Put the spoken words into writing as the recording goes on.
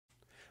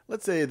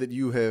Let's say that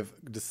you have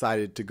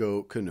decided to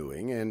go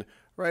canoeing, and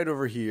right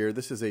over here,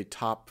 this is a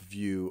top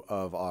view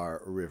of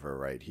our river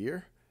right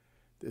here.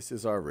 This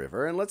is our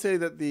river, and let's say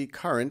that the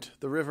current,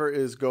 the river,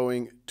 is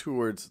going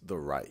towards the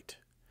right.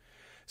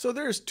 So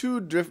there's two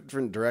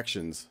different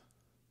directions.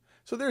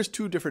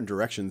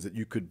 That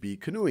you could be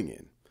canoeing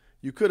in.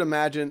 You could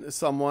imagine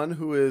someone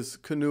who is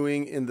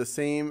canoeing in the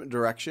same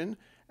direction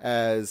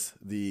as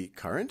the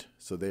current,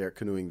 so they are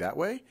canoeing that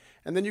way.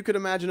 And then you could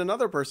imagine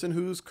another person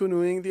who's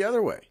canoeing the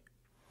other way.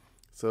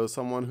 So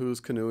someone who's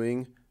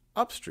canoeing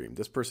upstream.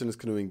 This person is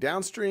canoeing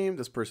downstream.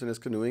 This person is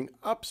canoeing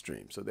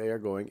upstream. So they are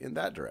going in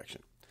that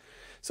direction.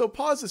 So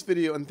pause this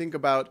video and think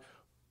about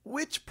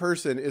which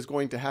person is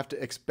going to have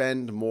to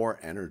expend more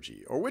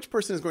energy, or which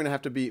person is going to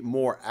have to be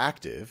more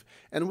active,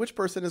 and which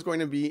person is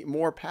going to be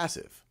more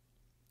passive.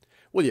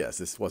 Well, yes,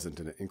 this wasn't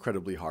an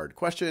incredibly hard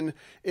question.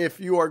 If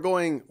you are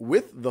going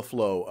with the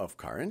flow of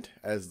current,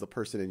 as the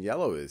person in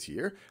yellow is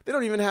here, they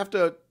don't even have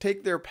to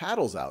take their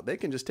paddles out. They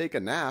can just take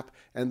a nap,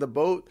 and the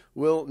boat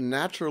will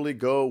naturally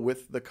go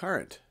with the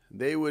current.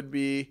 They could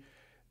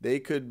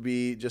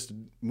be just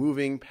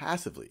moving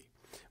passively.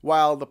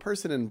 While the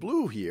person in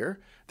blue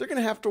here, they're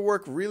going to have to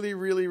work really,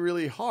 really,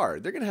 really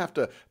hard. They're going to have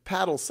to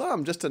paddle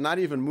some just to not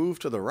even move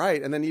to the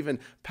right, and then even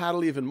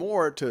paddle even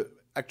more to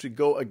actually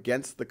go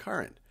against the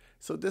current.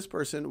 So this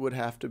person would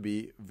have to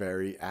be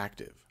very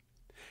active.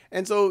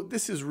 And so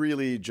this is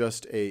really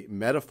just a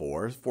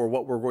metaphor for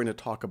what we're going to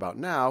talk about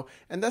now,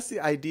 and that's the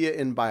idea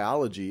in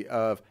biology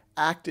of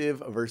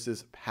active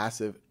versus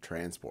passive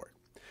transport.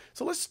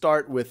 So let's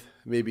start with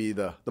maybe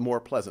the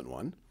more pleasant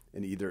one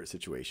in either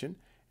situation,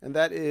 and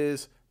that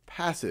is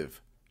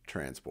passive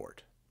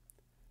transport.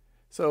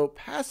 So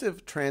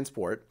passive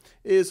transport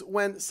is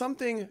when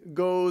something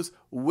goes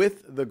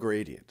with the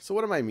gradient. So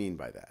what do I mean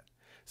by that?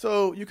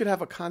 So you could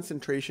have a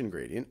concentration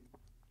gradient.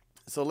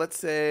 So let's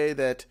say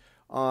that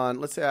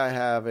let's say I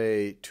have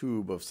a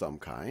tube of some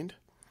kind,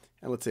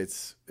 and let's say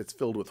it's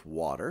filled with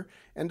water,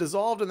 and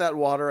dissolved in that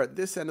water at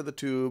this end of the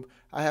tube,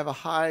 I have a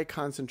high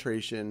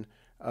concentration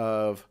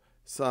of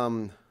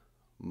some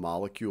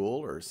molecule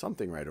or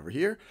something right over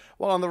here,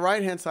 while on the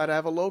right-hand side I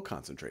have a low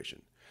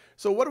concentration.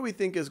 So what do we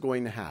think is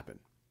going to happen?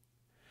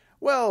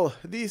 Well,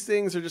 these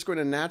things are just going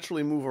to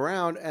naturally move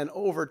around, and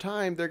over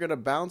time they're going to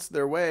bounce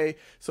their way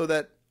so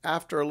that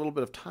after a little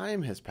bit of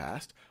time has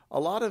passed, a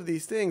lot of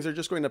these things are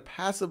just going to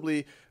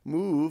passively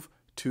move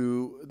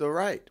to the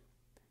right.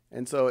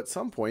 And so at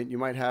some point you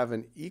might have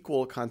an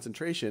equal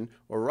concentration,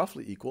 or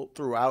roughly equal,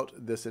 throughout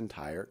this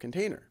entire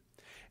container.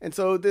 And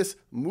so this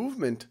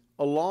movement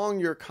along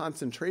your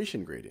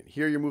concentration gradient,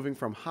 here you're moving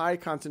from high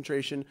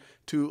concentration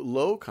to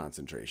low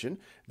concentration,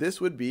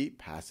 this would be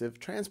passive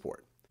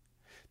transport.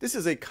 This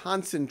is a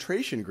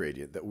concentration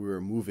gradient that we were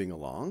moving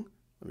along.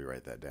 Let me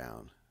write that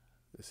down.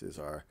 This is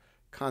our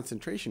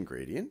concentration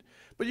gradient,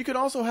 but you could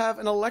also have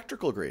an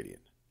electrical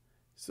gradient.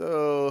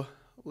 So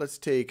let's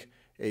take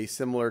a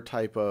similar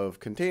type of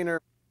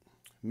container.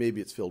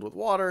 Maybe it's filled with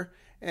water,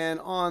 and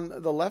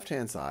on the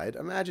left-hand side,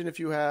 imagine if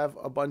you have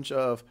a bunch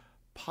of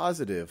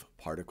positive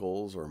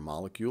particles or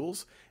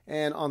molecules,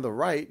 and on the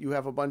right you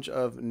have a bunch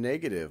of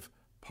negative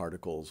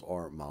particles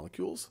or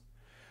molecules.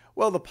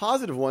 Well, the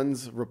positive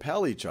ones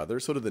repel each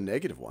other, so do the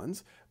negative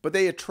ones, but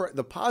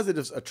the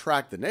positives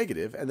attract the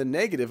negative, and the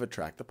negative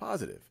attract the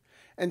positive.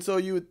 And so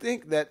you would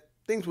think that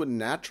things would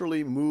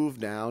naturally move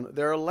down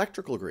their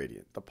electrical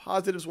gradient. The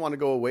positives want to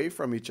go away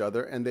from each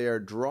other, and they are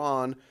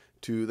drawn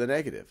to the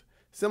negative.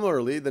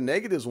 Similarly, the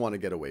negatives want to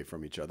get away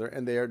from each other,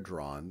 and they are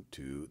drawn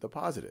to the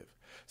positive.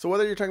 So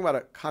whether you're talking about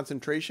a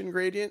concentration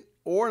gradient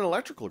or an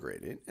electrical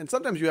gradient, and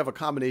sometimes you have a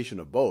combination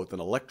of both, an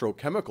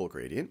electrochemical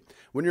gradient,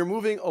 when you're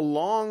moving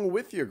along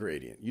with your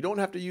gradient, you don't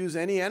have to use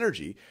any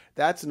energy.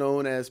 That's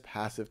known as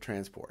passive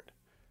transport.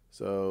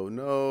 So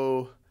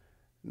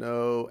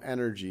no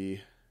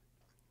energy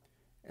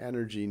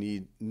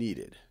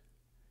needed.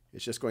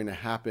 It's just going to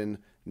happen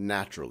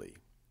naturally.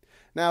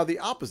 Now, the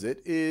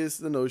opposite is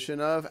the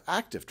notion of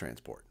active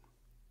transport.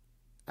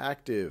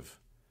 Active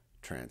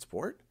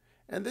transport,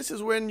 and this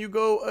is when you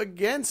go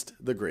against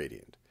the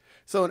gradient.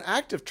 So an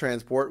active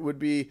transport would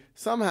be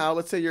somehow,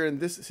 let's say you're in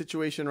this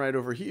situation right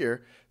over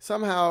here,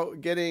 somehow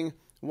getting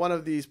one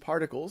of these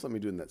particles, let me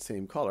do it in that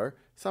same color,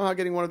 somehow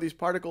getting one of these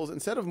particles,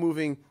 instead of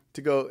moving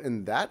to go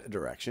in that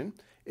direction,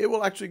 it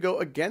will actually go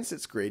against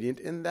its gradient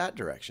in that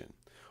direction.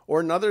 Or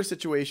another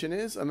situation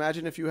is,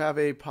 imagine if you have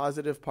a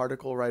positive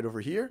particle right over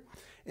here,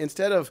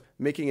 instead of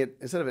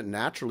it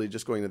naturally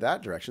just going to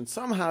that direction,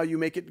 somehow you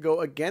make it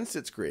go against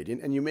its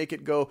gradient and you make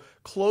it go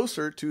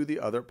closer to the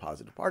other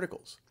positive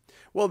particles.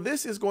 Well,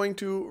 this is going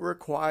to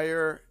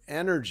require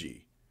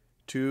energy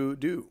to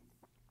do.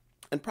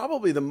 And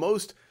probably the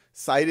most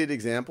cited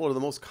example, or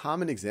the most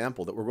common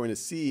example that we're going to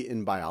see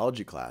in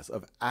biology class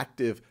of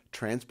active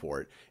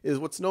transport, is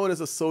what's known as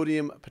a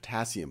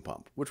sodium-potassium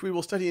pump, which we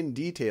will study in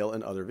detail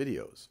in other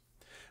videos.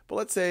 But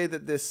let's say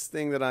that this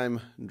thing that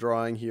I'm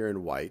drawing here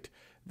in white,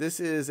 this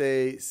is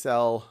a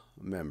cell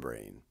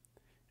membrane.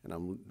 And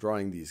I'm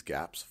drawing these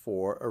gaps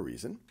for a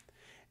reason.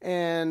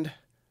 And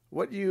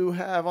what you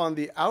have on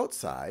the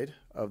outside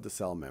of the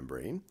cell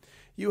membrane,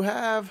 you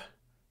have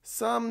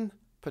some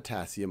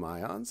potassium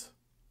ions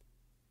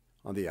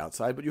on the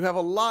outside, but you have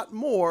a lot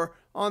more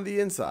on the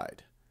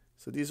inside.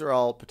 So these are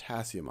all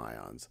potassium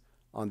ions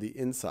on the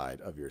inside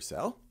of your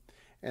cell.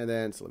 And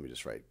then, so let me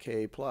just write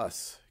K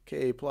plus,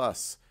 K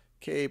plus,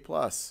 K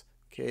plus,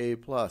 K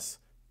plus,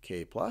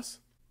 K plus.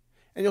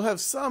 And you'll have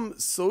some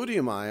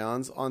sodium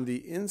ions on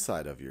the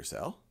inside of your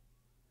cell,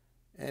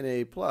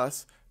 Na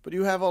plus, but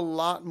you have a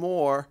lot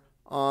more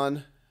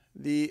on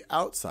the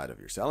outside of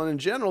your cell. And in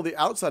general, the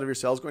outside of your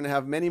cell is going to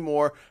have many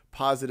more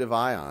positive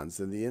ions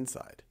than the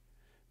inside.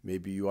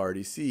 Maybe you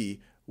already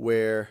see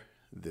where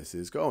this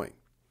is going.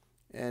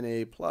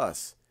 Na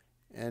plus,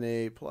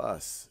 Na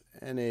plus,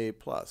 Na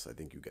plus. I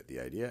think you get the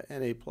idea.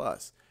 Na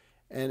plus,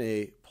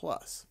 Na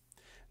plus.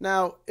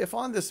 Now, if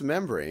on this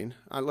membrane,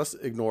 let's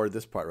ignore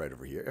this part right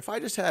over here. If I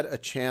just had a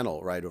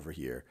channel right over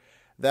here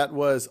that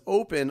was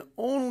open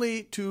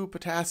only to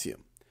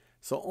potassium,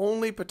 so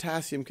only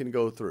potassium can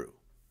go through.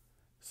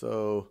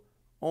 So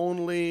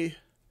only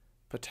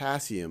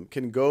potassium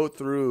can go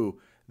through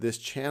this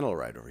channel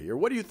right over here.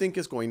 What do you think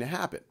is going to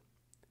happen?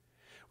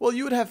 Well,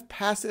 you would have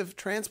passive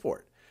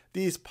transport.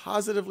 These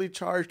positively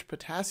charged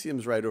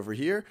potassiums right over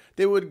here,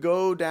 they would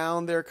go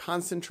down their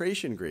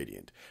concentration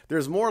gradient.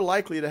 There's more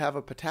likely to have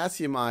a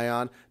potassium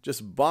ion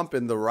just bump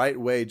in the right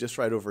way just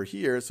right over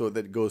here so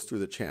that it goes through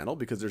the channel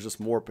because there's just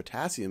more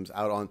potassiums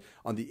out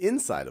on the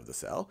inside of the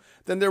cell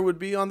than there would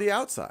be on the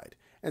outside.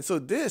 And so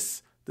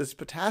this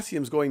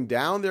potassium is going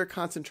down their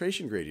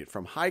concentration gradient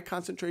from high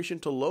concentration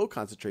to low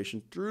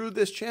concentration through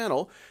this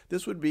channel.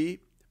 This would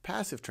be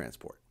passive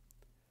transport.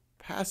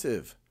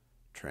 Passive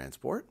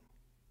transport.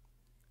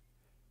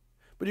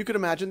 But you could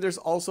imagine there's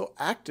also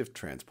active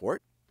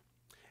transport.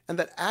 And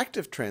that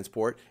active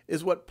transport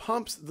is what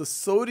pumps the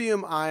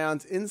sodium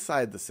ions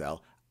inside the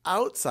cell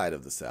outside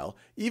of the cell,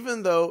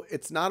 even though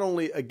it's not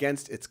only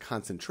against its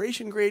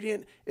concentration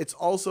gradient, it's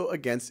also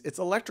against its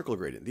electrical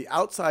gradient. The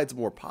outside's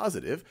more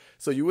positive,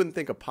 so you wouldn't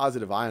think a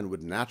positive ion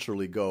would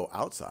naturally go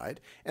outside.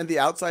 And the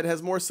outside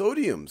has more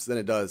sodiums than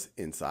it does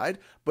inside,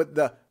 but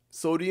the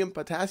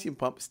sodium-potassium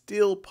pump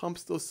still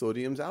pumps those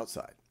sodiums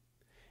outside.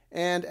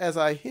 And as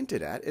I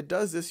hinted at, it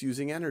does this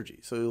using energy.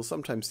 So you'll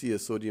sometimes see a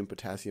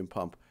sodium-potassium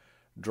pump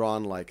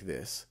drawn like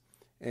this.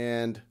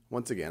 And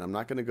once again, I'm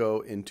not going to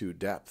go into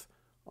depth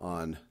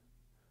on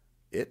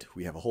it.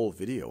 We have a whole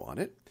video on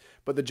it.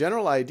 But the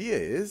general idea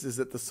is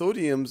that the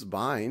sodiums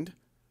bind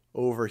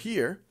over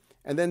here,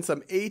 and then some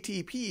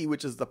ATP,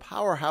 which is the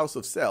powerhouse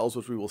of cells,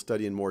 which we will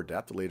study in more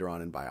depth later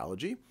on in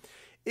biology,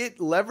 it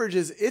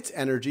leverages its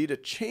energy to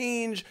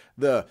change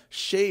the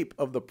shape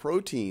of the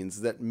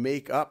proteins that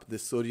make up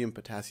this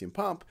sodium-potassium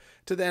pump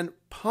to then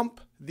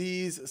pump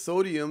these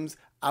sodiums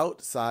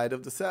outside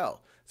of the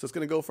cell. So it's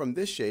going to go from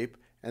this shape,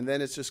 and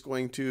then it's just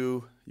going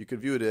to, you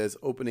could view it as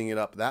opening it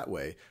up that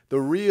way.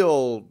 The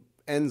real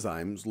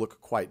enzymes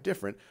look quite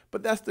different,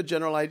 but that's the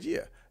general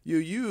idea. You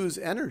use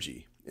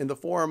energy in the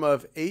form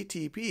of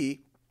ATP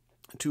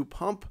to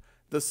pump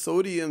the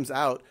sodiums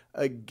out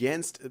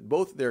against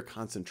both their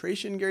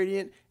concentration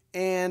gradient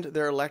and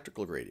their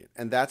electrical gradient.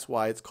 And that's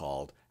why it's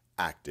called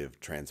active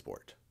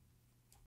transport.